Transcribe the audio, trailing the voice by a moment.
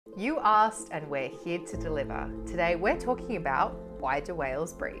You asked and we're here to deliver. Today we're talking about why do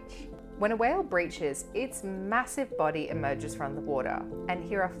whales breach? When a whale breaches, its massive body emerges from the water, and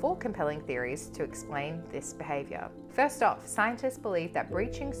here are 4 compelling theories to explain this behaviour. First off, scientists believe that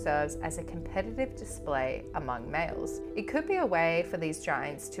breaching serves as a competitive display among males. It could be a way for these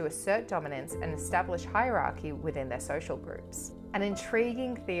giants to assert dominance and establish hierarchy within their social groups. An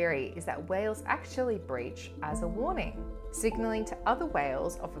intriguing theory is that whales actually breach as a warning, signaling to other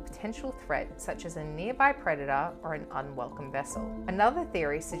whales of a potential threat such as a nearby predator or an unwelcome vessel. Another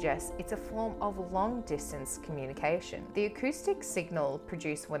theory suggests it's a form of long-distance communication. The acoustic signal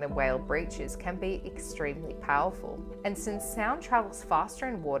produced when a whale breaches can be extremely powerful, and since sound travels faster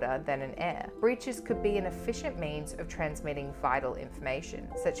in water than in air, breaches could be an efficient means of transmitting vital information,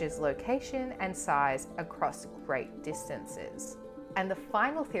 such as location and size across great distances. And the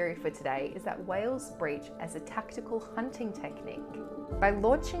final theory for today is that whales breach as a tactical hunting technique. By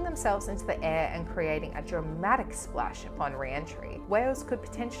launching themselves into the air and creating a dramatic splash upon re-entry, whales could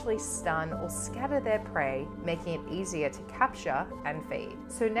potentially stun or scatter their prey, making it easier to capture and feed.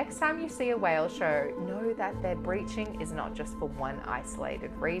 So next time you see a whale show, know that their breaching is not just for one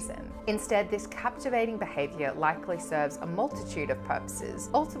isolated reason. Instead, this captivating behavior likely serves a multitude of purposes,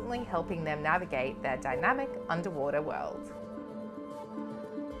 ultimately helping them navigate their dynamic underwater world.